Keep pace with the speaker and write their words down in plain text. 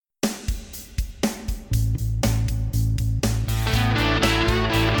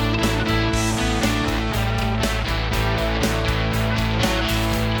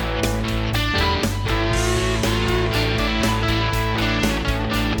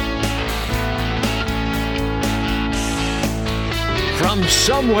From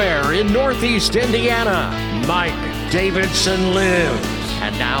somewhere in Northeast Indiana, Mike Davidson lives.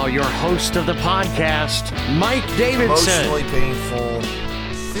 And now your host of the podcast, Mike Davidson. Emotionally painful,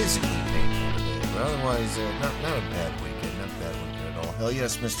 physically painful today, but otherwise not a bad weekend, not a bad weekend at all. Hell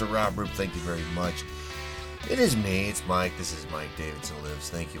yes, Mr. Rob Roop, thank you very much. It is me, it's Mike, this is Mike Davidson Lives.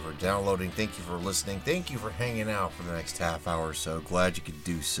 Thank you for downloading, thank you for listening, thank you for hanging out for the next half hour or so. Glad you could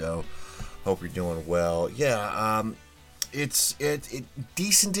do so. Hope you're doing well. Yeah, it's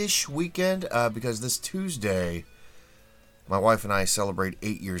decent-ish weekend because this Tuesday, my wife and I celebrate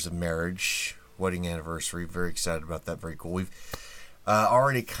 8 years of marriage, wedding anniversary. Very excited about that. Very cool. We've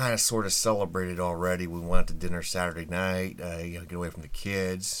already kind of sort of celebrated already. We went to dinner Saturday night, get away from the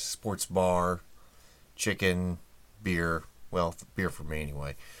kids, sports bar, chicken, beer. Well, beer for me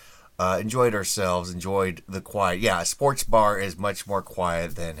anyway. Enjoyed ourselves, enjoyed the quiet. Yeah, a sports bar is much more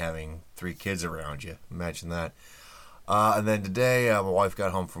quiet than having 3 kids around you. Imagine that. And then today, my wife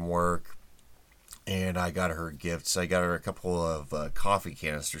got home from work, and I got her gifts. I got her a couple of coffee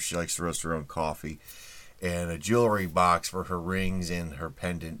canisters. She likes to roast her own coffee. And a jewelry box for her rings and her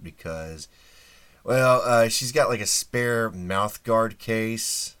pendant because, well, she's got like a spare mouth guard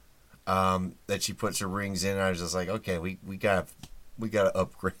case that she puts her rings in. I was just like, okay, we gotta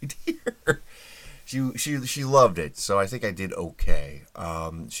upgrade here. She loved it, so I think I did okay.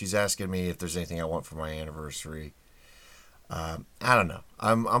 She's asking me if there's anything I want for my anniversary. I don't know.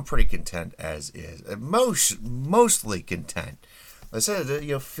 I'm pretty content as is. Mostly content. I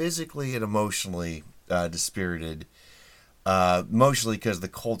said, physically and emotionally dispirited. Mostly because the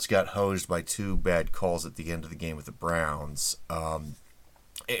Colts got hosed by 2 bad calls at the end of the game with the Browns.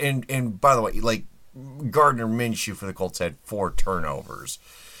 And by the way, like Gardner Minshew for the Colts had 4 turnovers.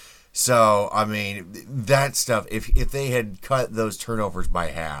 So I mean that stuff. If they had cut those turnovers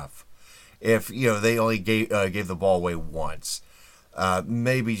by half. If they only gave the ball away once,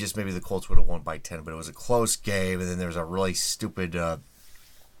 maybe the Colts would have won by 10. But it was a close game, and then there was a really stupid,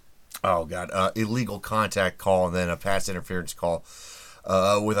 illegal contact call, and then a pass interference call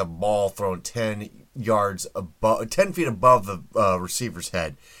with a ball thrown 10 feet above the receiver's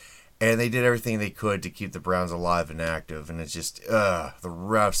head, and they did everything they could to keep the Browns alive and active. And it's just the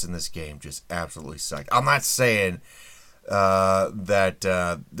refs in this game just absolutely suck. I'm not saying that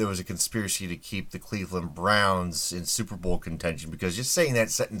there was a conspiracy to keep the Cleveland Browns in Super Bowl contention, because just saying that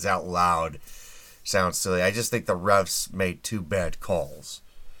sentence out loud sounds silly. I just think the refs made 2 bad calls.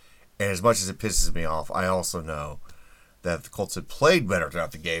 And as much as it pisses me off, I also know that if the Colts had played better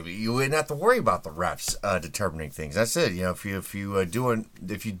throughout the game, you wouldn't have to worry about the refs determining things. That's it. If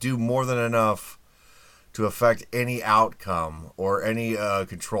you do more than enough to affect any outcome or any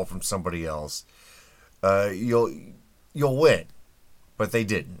control from somebody else, you'll win. But they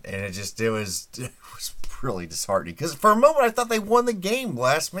didn't, and it was really disheartening, because for a moment I thought they won the game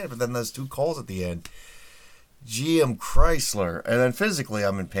last minute, but then those 2 calls at the end, GM Chrysler. And then physically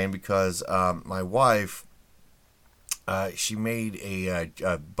I'm in pain because my wife, she made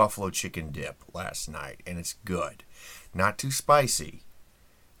a buffalo chicken dip last night, and it's good. Not too spicy,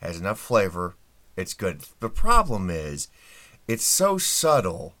 has enough flavor, it's good. The problem is it's so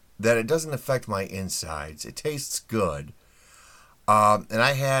subtle that it doesn't affect my insides. It tastes good. And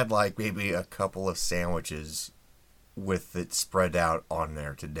I had like maybe a couple of sandwiches with it spread out on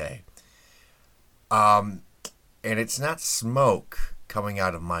there today. And it's not smoke coming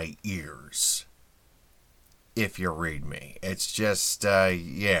out of my ears, if you read me. It's just,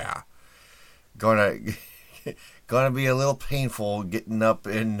 gonna be a little painful getting up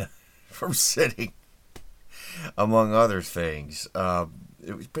from sitting, among other things.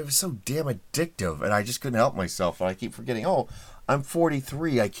 It was so damn addictive, and I just couldn't help myself. And I keep forgetting, I'm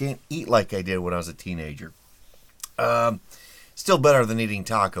 43. I can't eat like I did when I was a teenager. Still better than eating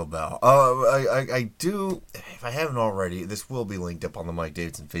Taco Bell. I do, if I haven't already, this will be linked up on the Mike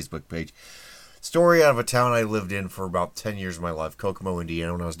Davidson Facebook page. Story out of a town I lived in for about 10 years of my life, Kokomo,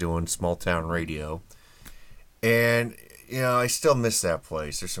 Indiana, when I was doing small town radio. And, I still miss that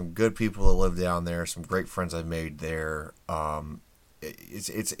place. There's some good people that live down there, some great friends I made there.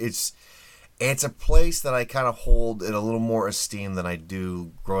 It's a place that I kind of hold in a little more esteem than I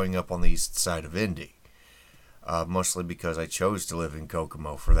do growing up on the east side of Indy. Mostly because I chose to live in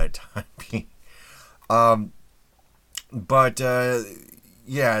Kokomo for that time being.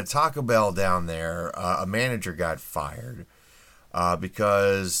 Taco Bell down there, a manager got fired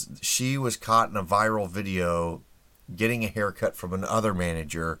because she was caught in a viral video getting a haircut from another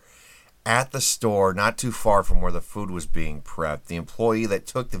manager at the store not too far from where the food was being prepped. The employee that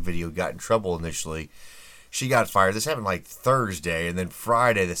took the video got in trouble initially she got fired. This happened like Thursday, and then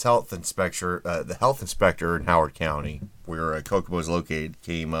Friday, the health inspector in Howard County, where Kokomo is located,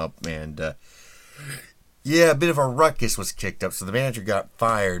 came up, and a bit of a ruckus was kicked up. So the manager got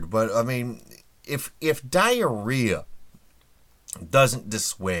fired. But I mean, if diarrhea doesn't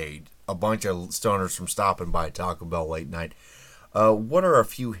dissuade a bunch of stoners from stopping by Taco Bell late night, what are a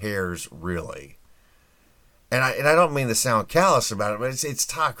few hairs really? And I don't mean to sound callous about it, but it's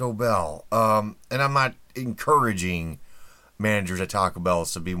Taco Bell. And I'm not encouraging managers at Taco Bell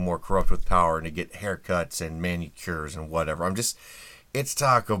to be more corrupt with power and to get haircuts and manicures and whatever. It's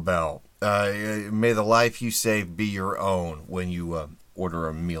Taco Bell. May the life you save be your own when you order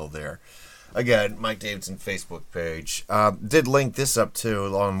a meal there. Again, Mike Davidson Facebook page. Did link this up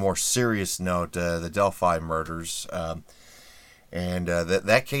too on a more serious note, the Delphi murders. And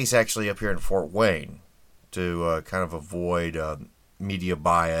that case actually up here in Fort Wayne, to kind of avoid media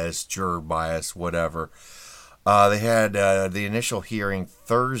bias, juror bias, whatever. They had the initial hearing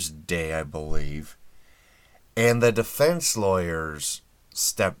Thursday, I believe, and the defense lawyers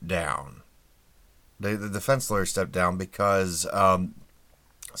stepped down. The defense lawyers stepped down because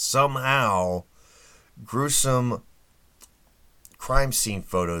somehow gruesome crime scene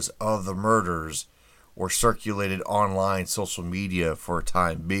photos of the murders were circulated online, social media for a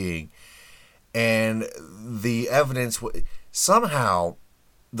time being. And the evidence, somehow,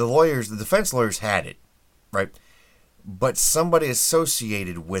 the defense lawyers had it, right? But somebody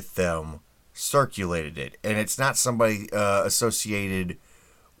associated with them circulated it. And it's not somebody associated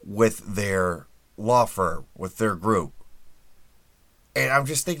with their law firm, with their group. And I'm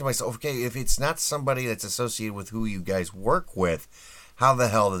just thinking to myself, okay, if it's not somebody that's associated with who you guys work with, how the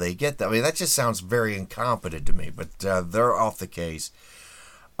hell do they get that? I mean, that just sounds very incompetent to me, but they're off the case.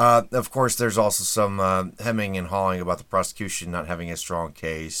 Of course, there's also some hemming and hawing about the prosecution not having a strong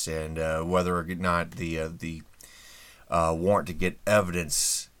case and whether or not the warrant to get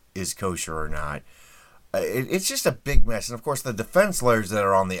evidence is kosher or not. It's just a big mess. And, of course, the defense lawyers that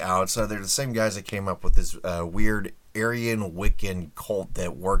are on the outside, they're the same guys that came up with this weird Aryan Wiccan cult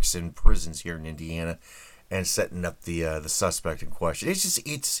that works in prisons here in Indiana and setting up the suspect in question.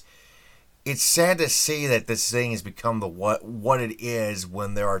 It's sad to see that this thing has become what it is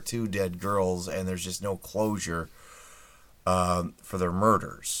when there are two dead girls and there's just no closure for their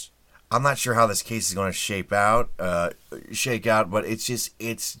murders. I'm not sure how this case is going to shake out, but it's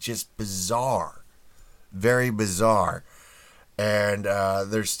just bizarre, very bizarre, and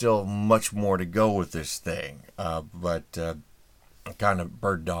there's still much more to go with this thing. But I'm kind of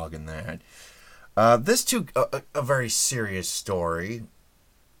bird dogging that. This too a very serious story.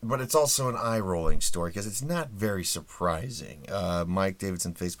 But it's also an eye-rolling story because it's not very surprising. Mike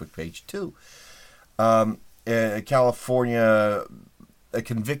Davidson Facebook page too. California, a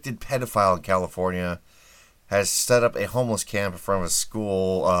convicted pedophile in California has set up a homeless camp in front of a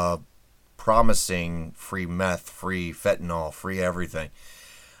school, promising free meth, free fentanyl, free everything.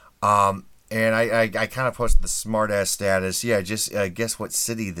 And I kind of posted the smart-ass status. Yeah, just guess what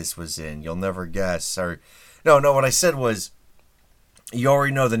city this was in. You'll never guess. Or no, what I said was, you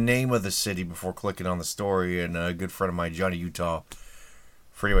already know the name of the city before clicking on the story, and a good friend of mine, Johnny Utah,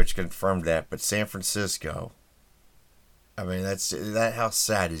 pretty much confirmed that. But San Francisco, I mean, how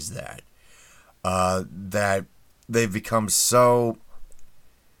sad is that? That they've become so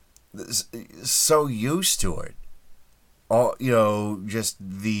used to it. All, just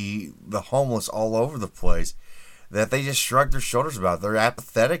the homeless all over the place, that they just shrug their shoulders about it. They're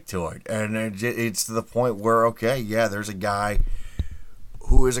apathetic to it, and it's to the point where, okay, yeah, there's a guy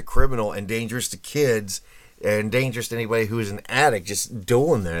who is a criminal and dangerous to kids and dangerous to anybody who is an addict just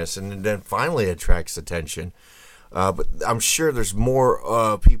doing this, and then finally attracts attention. But I'm sure there's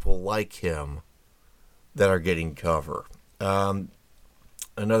more people like him that are getting cover.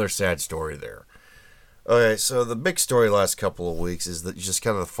 Another sad story there. Okay, so the big story last couple of weeks is that just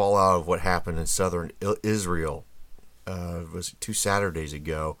kind of the fallout of what happened in southern Israel. It was 2 Saturdays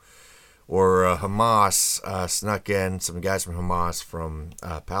ago, where Hamas snuck in, some guys from Hamas from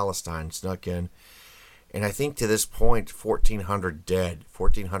Palestine snuck in, and I think to this point, 1,400 dead,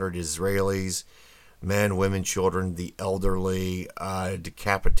 1,400 Israelis, men, women, children, the elderly,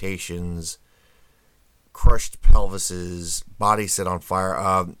 decapitations, crushed pelvises, bodies set on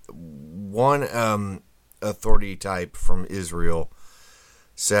fire. One authority type from Israel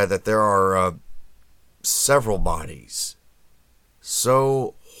said that there are several bodies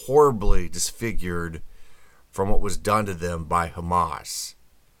so horribly disfigured from what was done to them by Hamas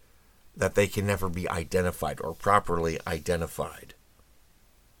that they can never be identified or properly identified.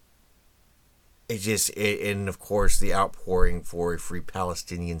 And of course the outpouring for a free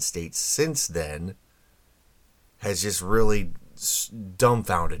Palestinian state since then has just really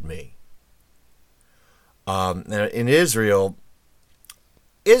dumbfounded me. In Israel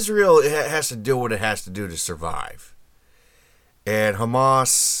has to do what it has to do to survive. And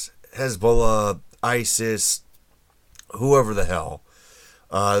Hamas, Hezbollah, ISIS, whoever the hell,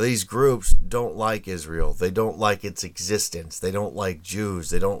 these groups don't like Israel. They don't like its existence. They don't like Jews.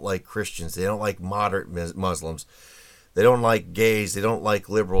 They don't like Christians. They don't like moderate Muslims. They don't like gays. They don't like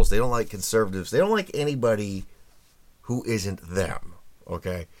liberals. They don't like conservatives. They don't like anybody who isn't them.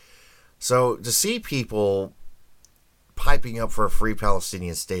 Okay? So to see people piping up for a free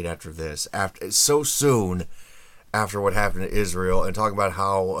Palestinian state after this, so soon after what happened to Israel, and talking about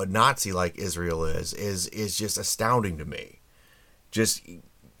how a Nazi like Israel is just astounding to me. Just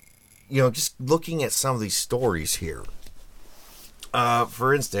looking at some of these stories here.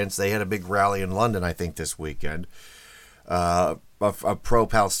 For instance, they had a big rally in London, I think, this weekend. A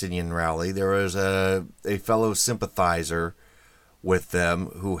pro-Palestinian rally. There was a fellow sympathizer with them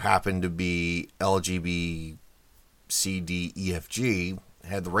who happened to be LGBTCDEFG,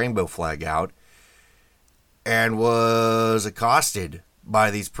 had the rainbow flag out, and was accosted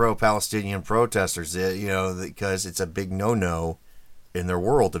by these pro-Palestinian protesters, because it's a big no-no in their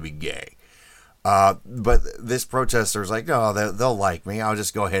world to be gay. But this protester is like, oh, they'll like me. I'll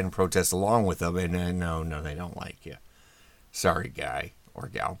just go ahead and protest along with them. And no, they don't like you. Sorry, guy or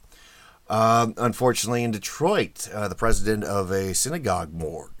gal. Unfortunately, in Detroit, the president of a synagogue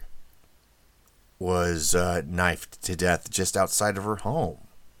morgue was knifed to death just outside of her home.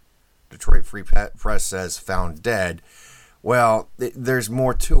 Detroit Free Press says found dead. Well, there's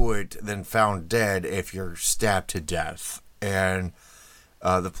more to it than found dead if you're stabbed to death. And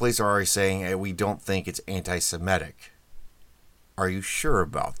the police are already saying, hey, we don't think it's anti-Semitic. Are you sure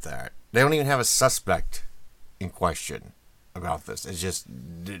about that? They don't even have a suspect in question about this. It's just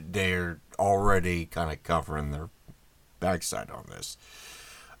they're already kind of covering their backside on this.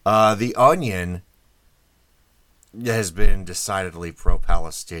 The Onion has been decidedly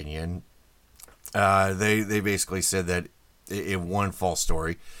pro-Palestinian. They basically said that in one false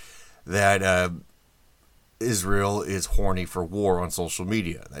story that Israel is horny for war on social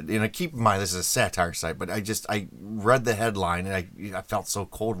media. And keep in mind, this is a satire site, but I read the headline and I felt so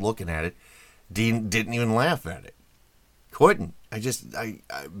cold looking at it. Didn't even laugh at it. Couldn't. I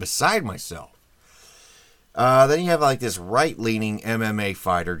beside myself. Then you have like this right-leaning MMA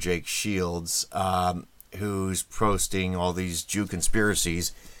fighter, Jake Shields, who's posting all these Jew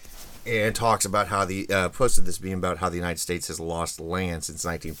conspiracies and talks about how posted this being about how the United States has lost land since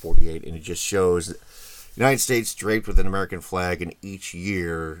 1948, and it just shows the United States draped with an American flag, and each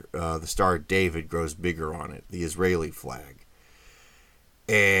year the Star of David grows bigger on it, the Israeli flag.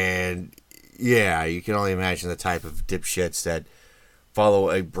 And yeah, you can only imagine the type of dipshits that follow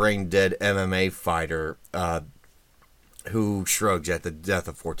a brain-dead MMA fighter who shrugs at the death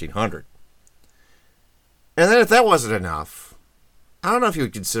of 1400. And then if that wasn't enough, I don't know if you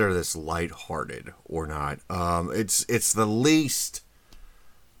would consider this lighthearted or not. It's the least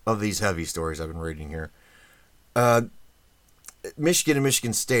of these heavy stories I've been reading here. Michigan and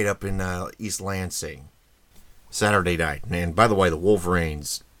Michigan State up in East Lansing Saturday night. And by the way, the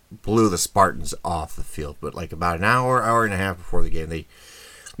Wolverines blew the Spartans off the field, but like about an hour and a half before the game, they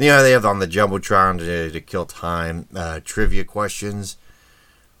have on the Jumbotron to kill time trivia questions.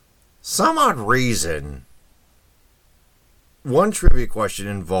 Some odd reason, one trivia question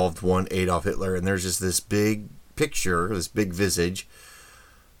involved one Adolf Hitler, and there's just this big picture, this big visage,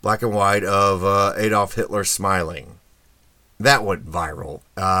 black and white, of Adolf Hitler smiling. That went viral,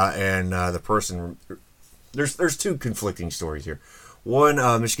 and the person, there's two conflicting stories here. One,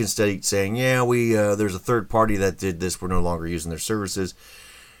 Michigan State saying, yeah, there's a third party that did this, we're no longer using their services.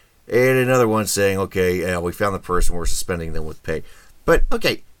 And another one saying, okay, we found the person, we're suspending them with pay. But,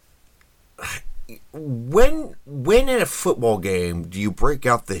 okay, when in a football game do you break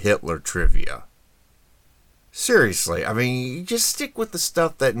out the Hitler trivia? Seriously, I mean, you just stick with the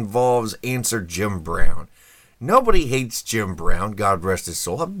stuff that involves Answer Jim Brown. Nobody hates Jim Brown, God rest his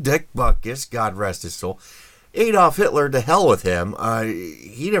soul. Dick Butkus, God rest his soul. Adolf Hitler, to hell with him.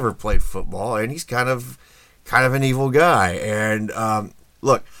 He never played football, and he's kind of an evil guy. And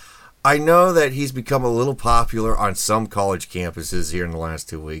look, I know that he's become a little popular on some college campuses here in the last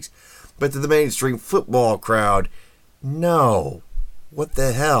 2 weeks, but to the mainstream football crowd, no. What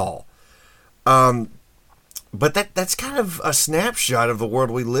the hell? But that's kind of a snapshot of the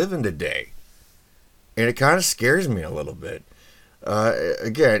world we live in today, and it kind of scares me a little bit.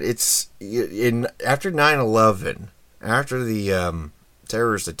 Again, it's after 9/11, after the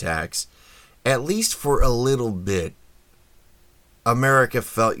terrorist attacks, at least for a little bit, America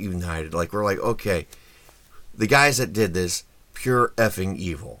felt united. Like, we're like, okay, the guys that did this, pure effing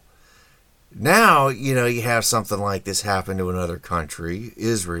evil. Now, you have something like this happen to another country,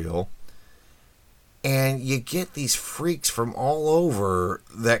 Israel, and you get these freaks from all over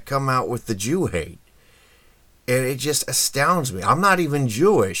that come out with the Jew hate. And it just astounds me. I'm not even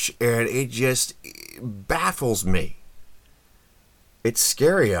Jewish, and it just baffles me. It's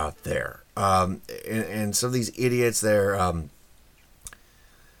scary out there. And some of these idiots, they're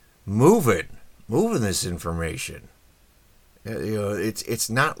moving this information. It's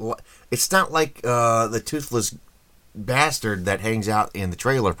not like the toothless bastard that hangs out in the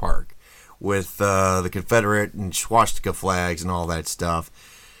trailer park with the Confederate and swastika flags and all that stuff.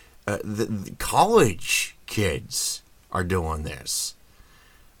 The college kids are doing this.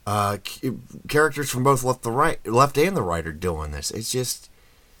 Characters from both left and the right are doing this. It's just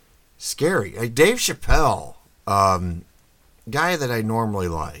scary. Dave Chappelle, guy that I normally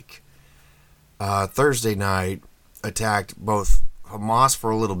like, Thursday night attacked both Hamas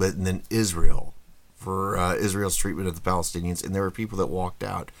for a little bit and then Israel for Israel's treatment of the Palestinians, and there were people that walked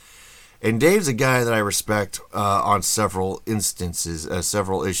out. And Dave's a guy that I respect on several instances,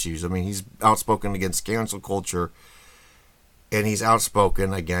 several issues. I mean, he's outspoken against cancel culture, and he's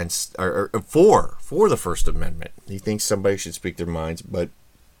outspoken against or for the First Amendment. He thinks somebody should speak their minds, but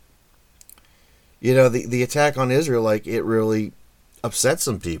the attack on Israel, it really upset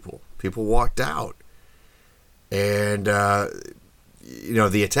some people. People walked out, and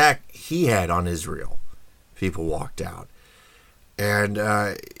the attack he had on Israel, people walked out. And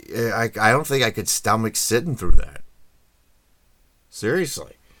I don't think I could stomach sitting through that.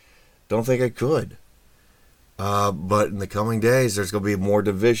 Seriously. Don't think I could. But in the coming days, there's going to be more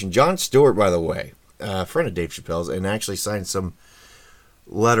division. Jon Stewart, by the way, a friend of Dave Chappelle's, and actually signed some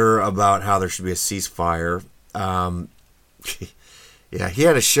letter about how there should be a ceasefire. Yeah, he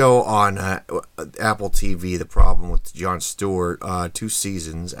had a show on Apple TV, The Problem with Jon Stewart, 2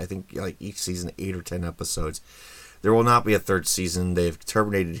 seasons. I think each season 8 or 10 episodes. There will not be a 3rd season. They've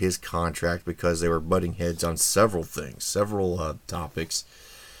terminated his contract because they were butting heads on several things, several topics.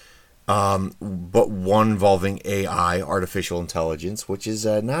 But one involving AI, artificial intelligence, which is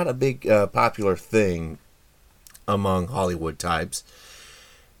not a big popular thing among Hollywood types.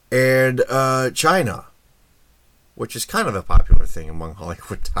 And China, which is kind of a popular thing among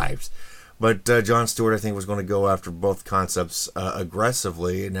Hollywood types. But Jon Stewart, I think, was going to go after both concepts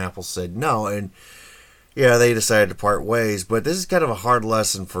aggressively, and Apple said no. And yeah, they decided to part ways, but this is kind of a hard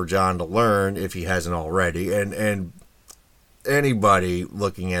lesson for John to learn if he hasn't already. And anybody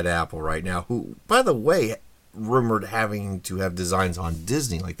looking at Apple right now, who, by the way, rumored having to have designs on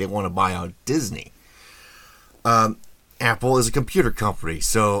Disney, like they want to buy out Disney. Apple is a computer company,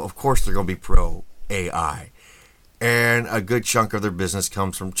 so of course they're going to be pro AI. And a good chunk of their business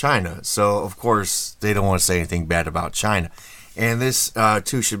comes from China, so of course they don't want to say anything bad about China. And this,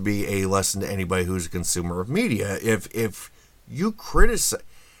 too, should be a lesson to anybody who's a consumer of media. If you criticize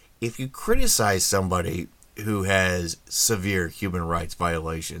somebody who has severe human rights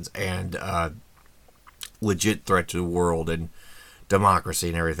violations and legit threat to the world and democracy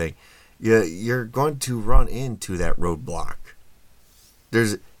and everything, you're going to run into that roadblock.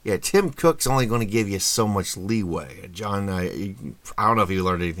 Tim Cook's only going to give you so much leeway. John, I don't know if you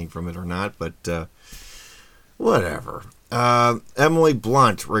learned anything from it or not, but whatever. Emily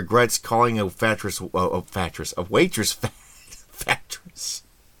Blunt regrets calling a waitress fattress.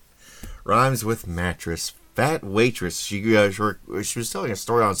 Rhymes with mattress. Fat waitress. She was telling a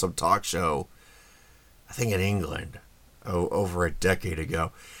story on some talk show, I think in England, over a decade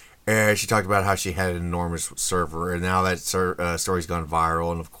ago. And she talked about how she had an enormous server, and now that story's gone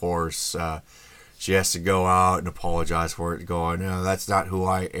viral, and of course, she has to go out and apologize for it, going, no, that's not who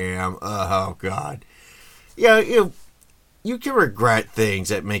I am. Oh, God. Yeah, you can regret things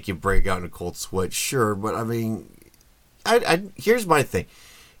that make you break out in a cold sweat, sure, but I mean, here's my thing.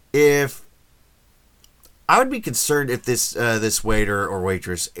 If I would be concerned if this waiter or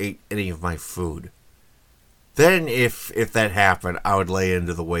waitress ate any of my food, then if that happened, I would lay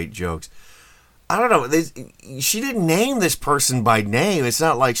into the wait jokes. I don't know. She didn't name this person by name. It's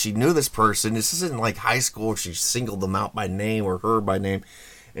not like she knew this person. This isn't like high school where she singled them out by name or her by name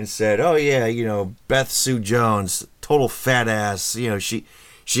and said, oh yeah, Beth Sue Jones, total fat ass, she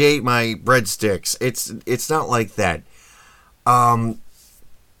ate my breadsticks. It's not like that.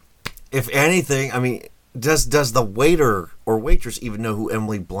 If anything, I mean, does the waiter or waitress even know who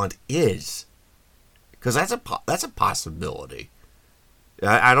Emily Blunt is? Because that's a possibility.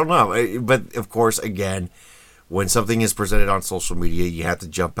 I don't know, but of course, again, when something is presented on social media, you have to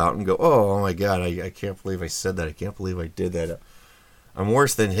jump out and go, oh my God, I can't believe I said that. I can't believe I did that. I'm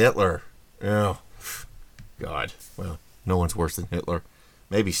worse than Hitler. God. Well, no one's worse than Hitler.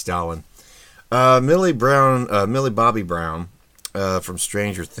 Maybe Stalin. Millie Bobby Brown from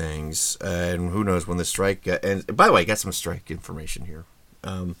Stranger Things. And who knows when the strike... and by the way, I got some strike information here.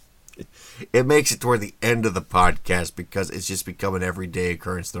 It makes it toward the end of the podcast because it's just become an everyday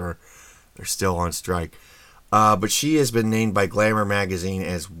occurrence. They're still on strike. But she has been named by Glamour magazine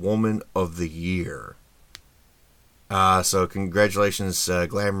as Woman of the Year. So congratulations,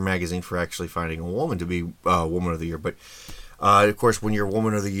 Glamour magazine, for actually finding a woman to be Woman of the Year. But of course, when you're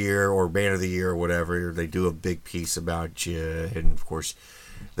Woman of the Year or Man of the Year or whatever, they do a big piece about you, and of course,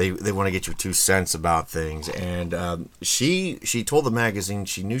 they want to get your 2 cents about things. And she told the magazine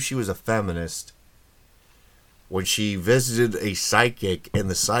she knew she was a feminist when she visited a psychic, and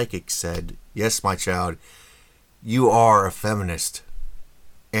the psychic said, "Yes, my child, you are a feminist."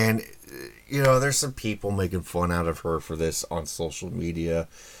 And there's some people making fun out of her for this on social media,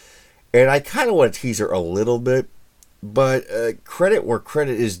 and I kind of want to tease her a little bit, but credit where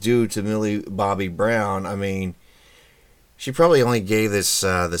credit is due to Millie Bobby Brown. I mean, she probably only gave this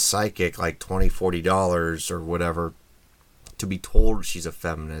the psychic like $20-$40 or whatever to be told she's a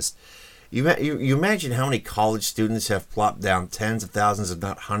feminist. You imagine how many college students have plopped down tens of thousands, if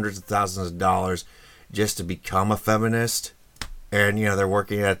not hundreds of thousands of dollars just to become a feminist. And, they're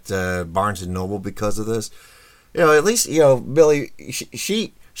working at Barnes & Noble because of this. At least, Billy,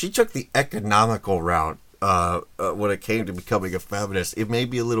 she took the economical route when it came to becoming a feminist. It may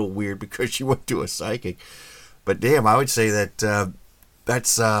be a little weird because she went to a psychic. But, damn, I would say that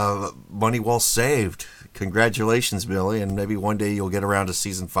that's money well saved. Congratulations, Billy. And maybe one day you'll get around to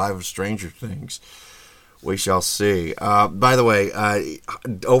season 5 of Stranger Things. We shall see. By the way,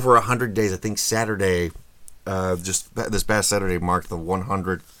 over 100 days, I think Saturday... just this past Saturday marked the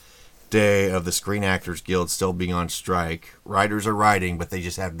 100th day of the Screen Actors Guild still being on strike. Writers are writing, but they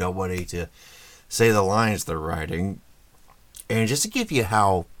just have nobody to say the lines they're writing. And just to give you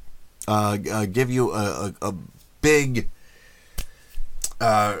a big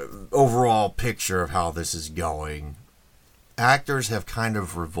overall picture of how this is going, actors have kind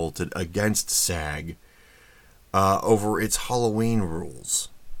of revolted against SAG over its Halloween rules.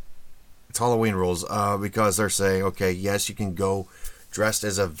 It's Halloween rules because they're saying, okay, yes, you can go dressed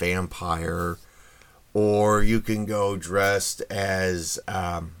as a vampire, or you can go dressed as,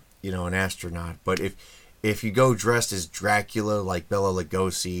 an astronaut. But if you go dressed as Dracula, like Bela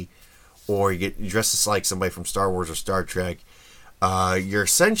Lugosi, or you dressed as like somebody from Star Wars or Star Trek, you're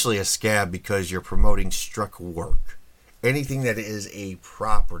essentially a scab because you're promoting struck work. Anything that is a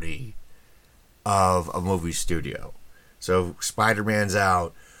property of a movie studio. So Spider-Man's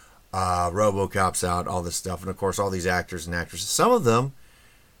out. RoboCop's out, all this stuff, and of course all these actors and actresses, some of them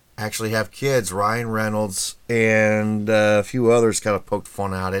actually have kids. Ryan Reynolds and a few others kind of poked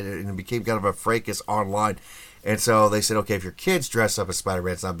fun at it, and it became kind of a fracas online. And so they said, okay, if your kids dress up as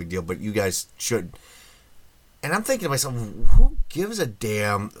Spider-Man, it's not a big deal, but you guys should. And I'm thinking to myself, who gives a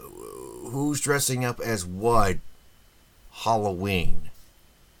damn who's dressing up as what Halloween?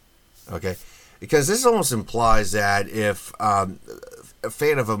 Okay, because this almost implies that if a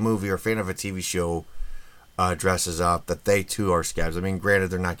fan of a movie or a fan of a TV show dresses up, that they too are scabs. I mean, granted,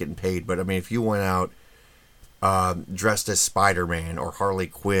 they're not getting paid, but I mean, if you went out dressed as Spider-Man or Harley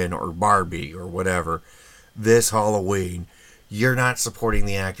Quinn or Barbie or whatever this Halloween, you're not supporting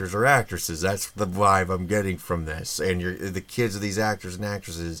the actors or actresses. That's the vibe I'm getting from this. And the kids of these actors and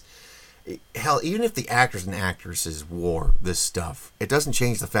actresses, hell, even if the actors and actresses wore this stuff, it doesn't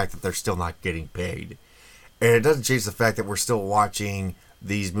change the fact that they're still not getting paid. And it doesn't change the fact that we're still watching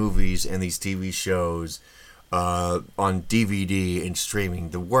these movies and these TV shows on DVD and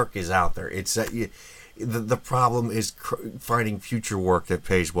streaming. The work is out there. It's the problem is finding future work that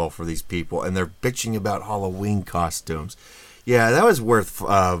pays well for these people, and they're bitching about Halloween costumes. Yeah, that was worth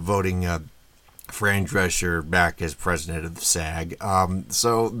voting Fran Drescher back as president of SAG.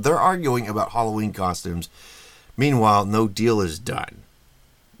 So they're arguing about Halloween costumes. Meanwhile, no deal is done.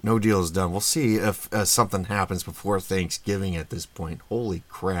 No deal is done. We'll see if something happens before Thanksgiving at this point. Holy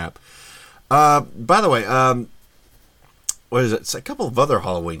crap. By the way, what is it? It's a couple of other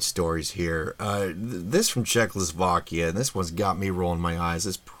Halloween stories here. This from Czechoslovakia, and this one's got me rolling my eyes.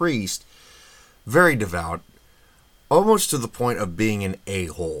 This priest, very devout, almost to the point of being an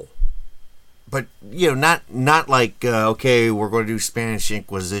a-hole. But, not like, okay, we're going to do Spanish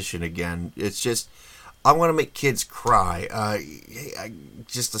Inquisition again. It's just, I want to make kids cry.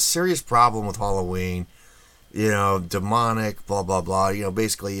 Just a serious problem with Halloween. Demonic, blah, blah, blah.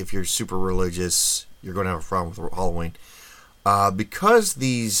 Basically, if you're super religious, you're going to have a problem with Halloween. Because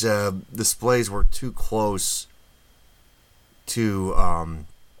these displays were too close to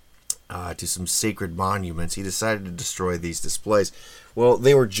to some sacred monuments, he decided to destroy these displays. Well,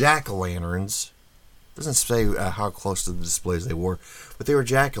 they were jack-o'-lanterns. Doesn't say how close to the displays they were, but they were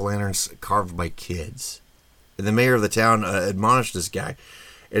jack-o'-lanterns carved by kids. And the mayor of the town admonished this guy.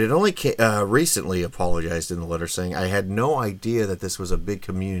 And it only recently apologized in the letter, saying, "I had no idea that this was a big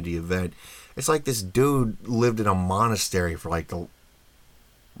community event." It's like this dude lived in a monastery for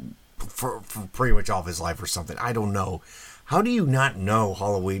for pretty much all of his life or something. I don't know. How do you not know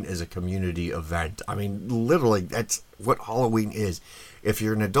Halloween is a community event? I mean, literally, that's what Halloween is. If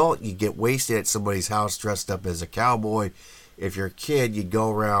you're an adult, you get wasted at somebody's house dressed up as a cowboy. If you're a kid, you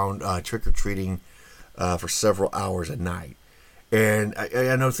go around trick-or-treating for several hours a night. And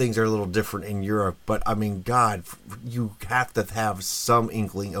I know things are a little different in Europe, but I mean, God, you have to have some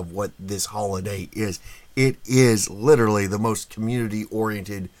inkling of what this holiday is. It is literally the most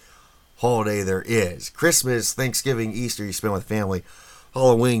community-oriented holiday there is. Christmas, Thanksgiving, Easter, you spend with family.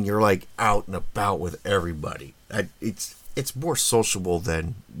 Halloween, you're like out and about with everybody. It's more sociable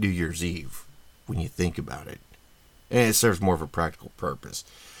than New Year's Eve when you think about it. And it serves more of a practical purpose.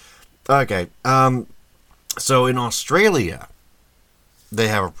 Okay, so in Australia, they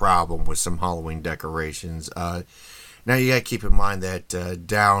have a problem with some Halloween decorations. Now you gotta keep in mind that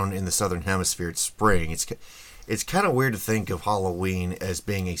down in the southern hemisphere it's spring. It's kind of weird to think of Halloween as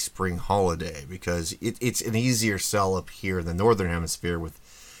being a spring holiday because it's an easier sell up here in the northern hemisphere with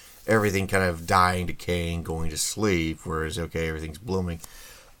everything kind of dying, decaying, going to sleep, whereas, okay, everything's blooming.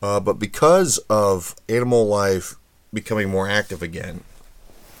 But because of animal life becoming more active again,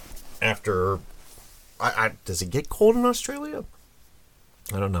 after... does it get cold in Australia?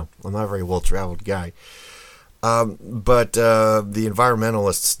 I don't know. I'm not a very well-traveled guy. But the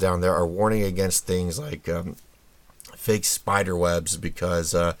environmentalists down there are warning against things like fake spider webs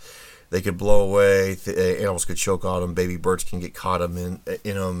because they could blow away, animals could choke on them, baby birds can get caught in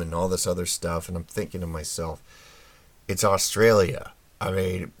them, and all this other stuff. And I'm thinking to myself, it's Australia. I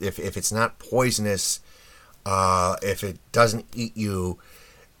mean, if it's not poisonous, if it doesn't eat you,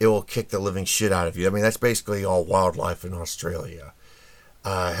 it will kick the living shit out of you. I mean, that's basically all wildlife in Australia.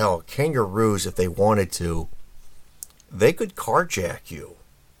 Hell, kangaroos, if they wanted to, they could carjack you.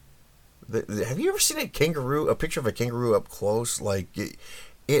 Have you ever seen a picture of a kangaroo up close? Like,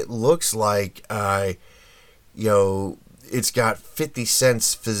 it looks like, it's got 50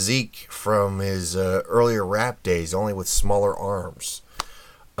 Cent's physique from his earlier rap days, only with smaller arms.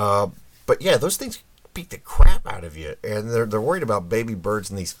 But yeah, those things beat the crap out of you, and they're worried about baby birds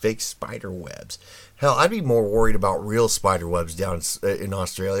and these fake spider webs. Hell, I'd be more worried about real spider webs down in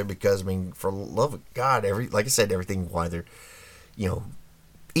Australia because, I mean, for love of God, like I said, everything will either,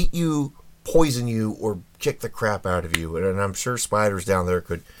 eat you, poison you, or kick the crap out of you. And I'm sure spiders down there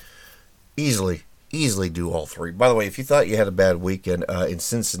could easily do all three. By the way, if you thought you had a bad weekend in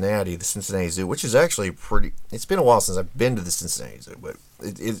Cincinnati, the Cincinnati Zoo, which is actually it's been a while since I've been to the Cincinnati Zoo, but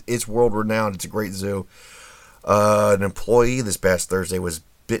it's world renowned. It's a great zoo. An employee this past Thursday was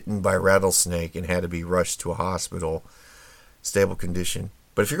bitten by a rattlesnake and had to be rushed to a hospital, stable condition.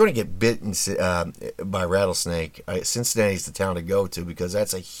 But if you're going to get bitten by a rattlesnake, Cincinnati's the town to go to because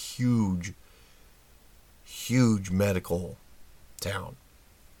that's a huge medical town.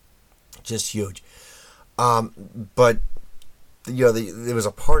 Just huge. But there was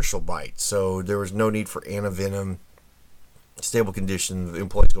a partial bite, so there was no need for antivenom. Stable condition, the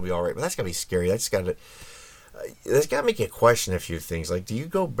employee's gonna be all right. But that's gotta be scary. That's gotta make you question a few things. Like, do you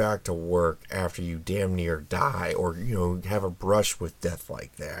go back to work after you damn near die, or have a brush with death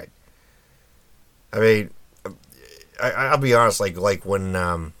like that? I mean, I'll be honest. Like when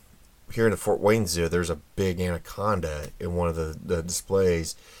here in the Fort Wayne Zoo, there's a big anaconda in one of the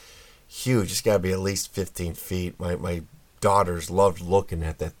displays. Huge. It's got to be at least 15 feet. My daughters loved looking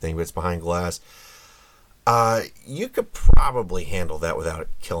at that thing, but it's behind glass. You could probably handle that without it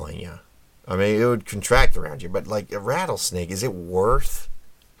killing you. I mean, it would contract around you, but like a rattlesnake, is it worth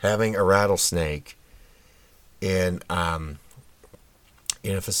having a rattlesnake in a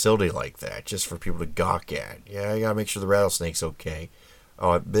facility like that just for people to gawk at? Yeah, you gotta make sure the rattlesnake's okay.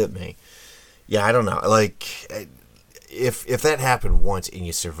 Oh, it bit me. Yeah, I don't know. Like, if that happened once and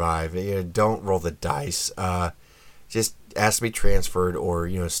you survive, don't roll the dice. Just ask to be transferred or,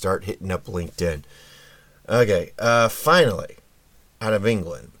 start hitting up LinkedIn. Okay, finally, out of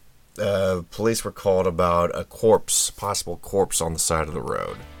England, police were called about a possible corpse on the side of the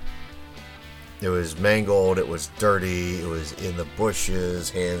road. It was mangled, it was dirty, it was in the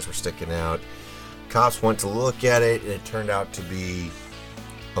bushes, hands were sticking out. Cops went to look at it, and it turned out to be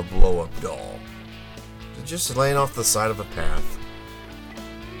a blow-up doll. Just laying off the side of a path.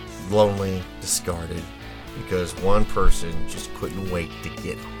 Lonely, discarded. because one person just couldn't wait to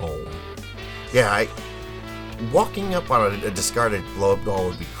get home. Yeah, walking up on a discarded blow-up doll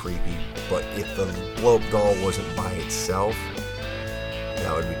would be creepy, but if the blow-up doll wasn't by itself,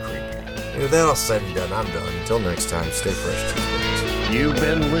 that would be creepy. That all said and done, I'm done. Until next time, stay fresh, cheeseburgers. You've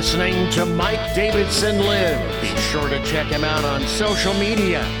been listening to Mike Davidson Live. Be sure to check him out on social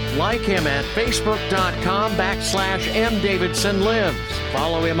media. Like him at facebook.com/mdavidsonlives.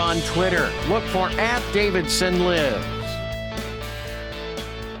 Follow him on Twitter. Look for @DavidsonLive.